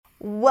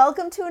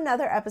Welcome to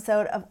another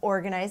episode of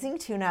Organizing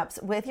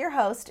Tune-Ups with your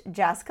host,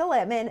 Jessica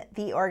Littman,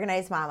 the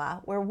Organized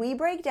Mama, where we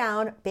break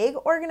down big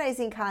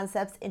organizing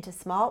concepts into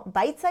small,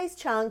 bite-sized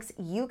chunks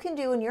you can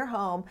do in your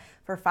home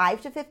for 5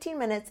 to 15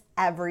 minutes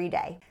every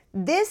day.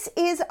 This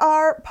is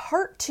our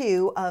part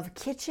 2 of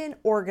kitchen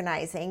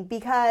organizing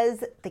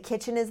because the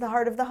kitchen is the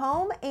heart of the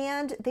home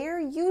and there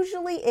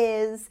usually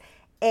is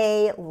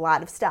a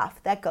lot of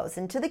stuff that goes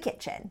into the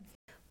kitchen.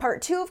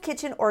 Part 2 of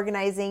kitchen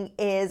organizing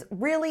is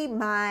really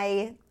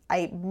my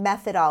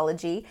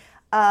methodology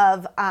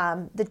of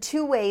the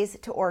 2 ways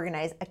to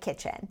organize a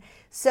kitchen.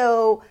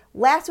 So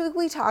last week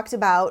we talked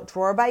about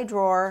drawer by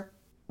drawer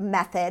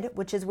method,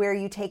 which is where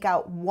you take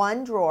out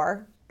one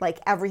drawer, like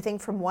everything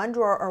from one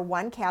drawer or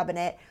one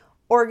cabinet,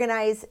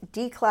 organize,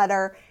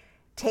 declutter,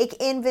 take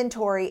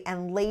inventory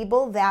and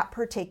label that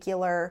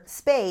particular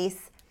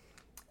space,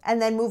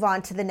 and then move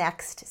on to the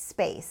next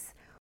space.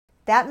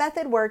 That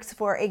method works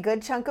for a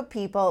good chunk of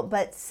people,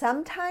 but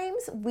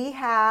sometimes we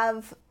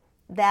have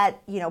that,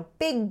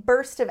 big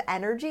burst of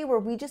energy where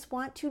we just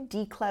want to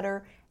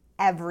declutter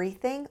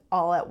everything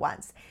all at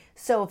once.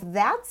 So if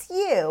that's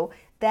you,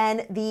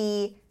 then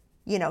the,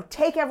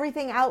 take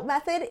everything out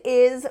method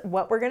is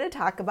what we're going to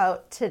talk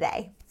about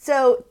today.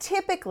 So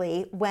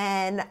typically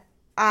when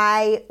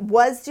I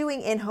was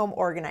doing in-home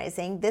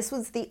organizing, this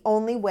was the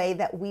only way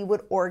that we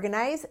would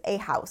organize a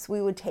house.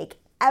 We would take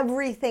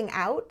everything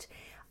out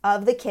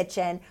of the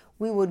kitchen,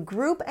 we would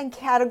group and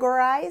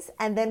categorize,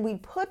 and then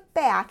we'd put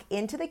back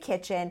into the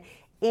kitchen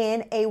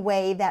in a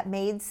way that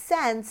made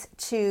sense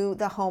to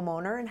the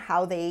homeowner and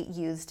how they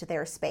used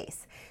their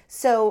space.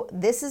 So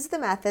this is the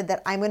method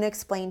that I'm going to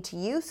explain to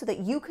you so that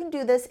you can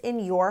do this in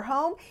your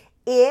home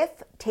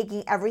if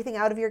taking everything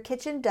out of your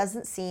kitchen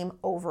doesn't seem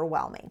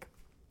overwhelming.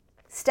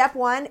 Step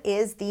 1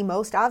 is the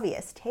most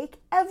obvious. Take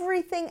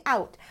everything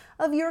out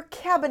of your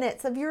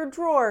cabinets, of your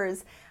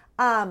drawers,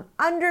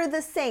 under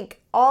the sink,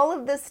 all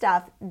of this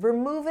stuff,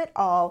 remove it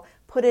all,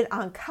 put it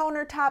on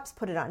countertops,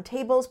 put it on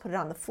tables, put it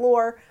on the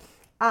floor.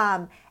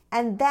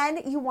 And then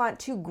you want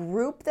to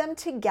group them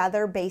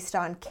together based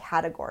on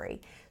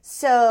category.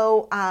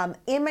 So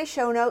in my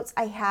show notes,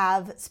 I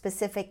have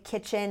specific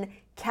kitchen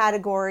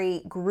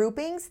category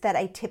groupings that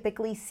I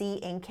typically see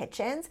in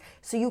kitchens.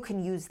 So you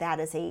can use that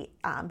as a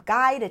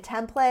guide, a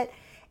template,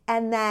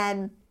 and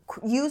then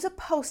use a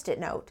Post-it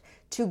note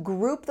to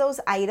group those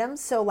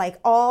items. So like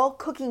all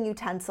cooking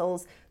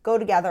utensils go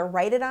together,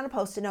 write it on a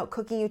Post-it note,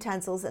 cooking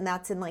utensils, and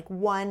that's in like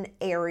one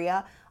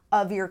area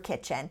of your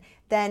kitchen.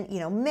 Then,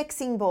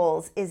 mixing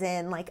bowls is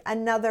in like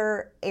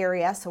another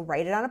area. So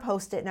write it on a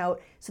Post-it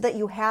note so that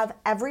you have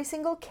every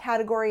single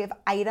category of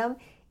item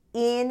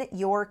in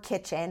your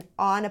kitchen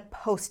on a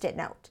Post-it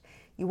note.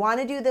 You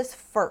want to do this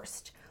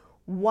first.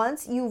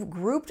 Once you've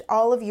grouped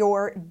all of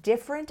your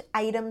different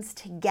items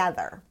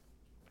together,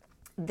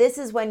 this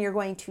is when you're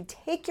going to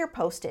take your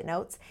Post-it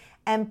notes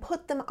and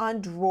put them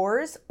on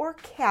drawers or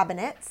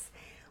cabinets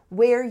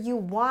where you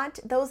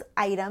want those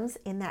items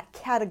in that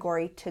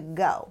category to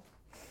go.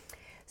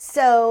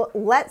 So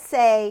let's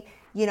say,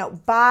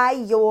 by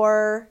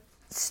your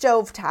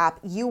stovetop,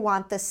 you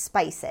want the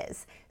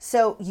spices.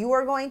 So you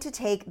are going to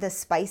take the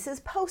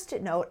spices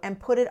Post-it note and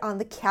put it on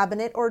the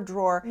cabinet or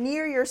drawer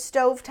near your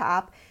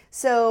stovetop.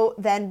 So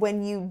then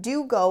when you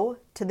do go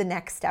to the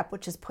next step,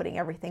 which is putting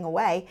everything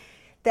away,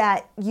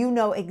 that you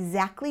know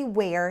exactly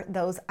where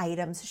those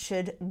items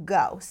should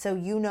go.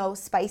 So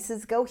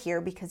spices go here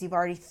because you've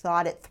already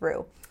thought it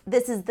through.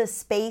 This is the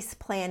space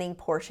planning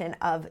portion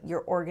of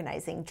your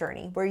organizing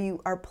journey where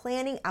you are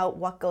planning out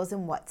what goes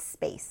in what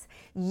space.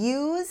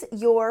 Use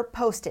your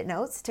Post-it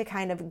notes to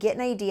kind of get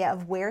an idea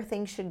of where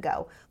things should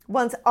go.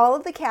 Once all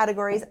of the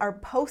categories are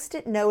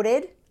Post-it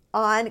noted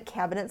on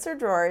cabinets or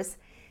drawers,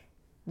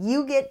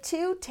 you get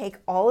to take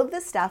all of the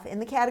stuff in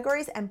the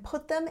categories and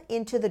put them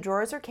into the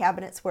drawers or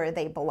cabinets where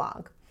they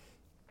belong.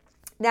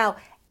 Now,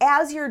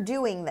 as you're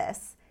doing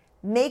this,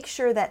 make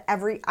sure that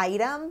every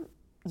item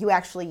you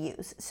actually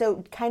use.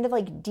 So kind of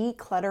like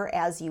declutter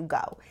as you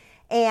go.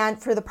 And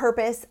for the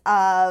purpose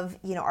of,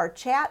 our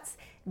chats,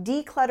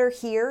 declutter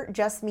here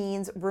just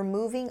means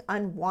removing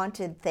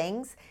unwanted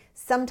things.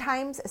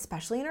 Sometimes,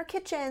 especially in our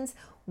kitchens,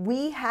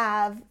 we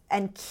have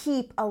and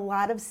keep a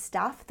lot of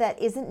stuff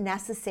that isn't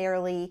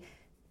necessarily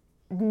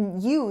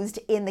used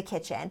in the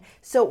kitchen.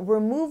 So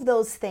remove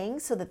those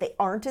things so that they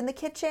aren't in the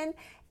kitchen.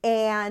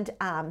 And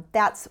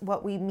that's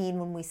what we mean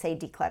when we say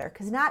declutter.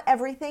 Because not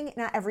every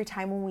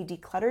time when we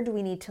declutter do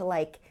we need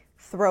to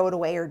throw it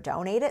away or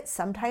donate it.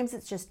 Sometimes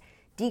it's just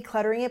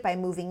decluttering it by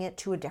moving it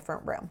to a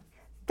different room.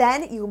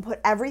 Then you can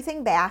put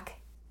everything back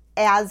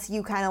as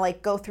you kind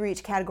of go through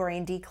each category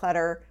and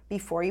declutter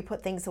before you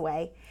put things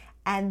away.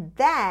 And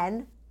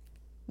then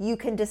you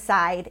can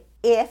decide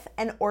if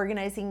an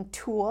organizing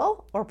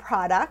tool or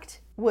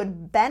product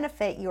would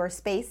benefit your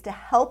space to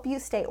help you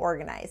stay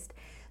organized.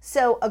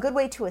 So a good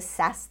way to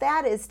assess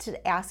that is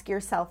to ask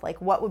yourself,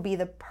 what would be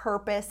the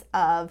purpose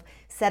of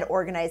said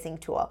organizing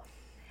tool?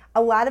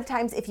 A lot of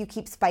times, if you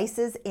keep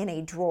spices in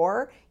a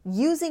drawer,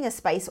 using a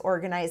spice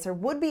organizer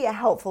would be a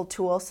helpful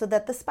tool so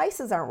that the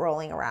spices aren't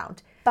rolling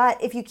around.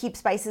 But if you keep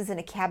spices in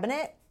a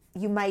cabinet,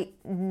 you might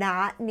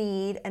not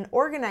need an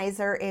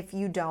organizer if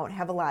you don't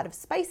have a lot of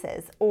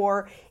spices,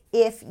 or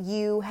if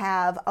you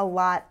have a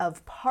lot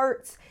of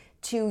parts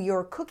to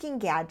your cooking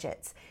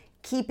gadgets.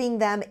 Keeping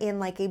them in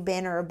like a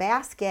bin or a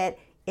basket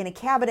in a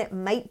cabinet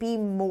might be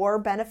more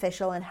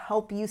beneficial and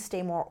help you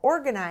stay more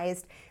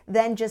organized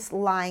than just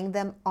lying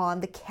them on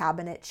the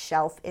cabinet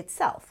shelf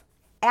itself.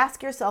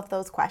 Ask yourself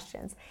those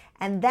questions.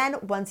 And then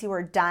once you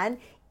are done,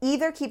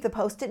 either keep the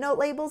Post-it note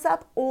labels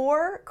up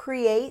or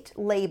create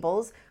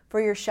labels for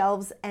your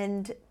shelves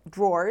and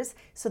drawers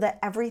so that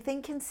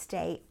everything can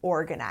stay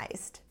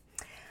organized.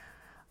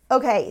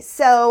 Okay,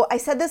 so I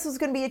said this was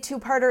going to be a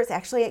two-parter. It's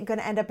actually going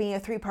to end up being a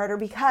three-parter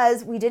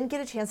because we didn't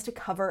get a chance to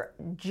cover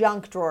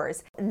junk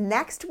drawers.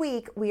 Next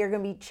week, we are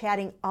going to be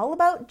chatting all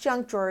about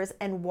junk drawers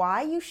and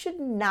why you should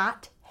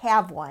not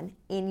have one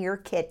in your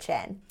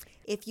kitchen.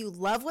 If you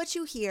love what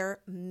you hear,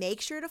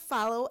 make sure to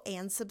follow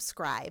and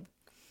subscribe.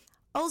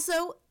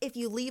 Also, if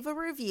you leave a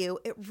review,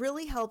 it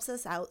really helps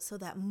us out so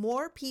that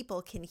more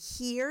people can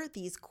hear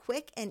these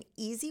quick and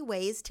easy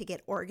ways to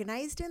get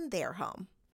organized in their home.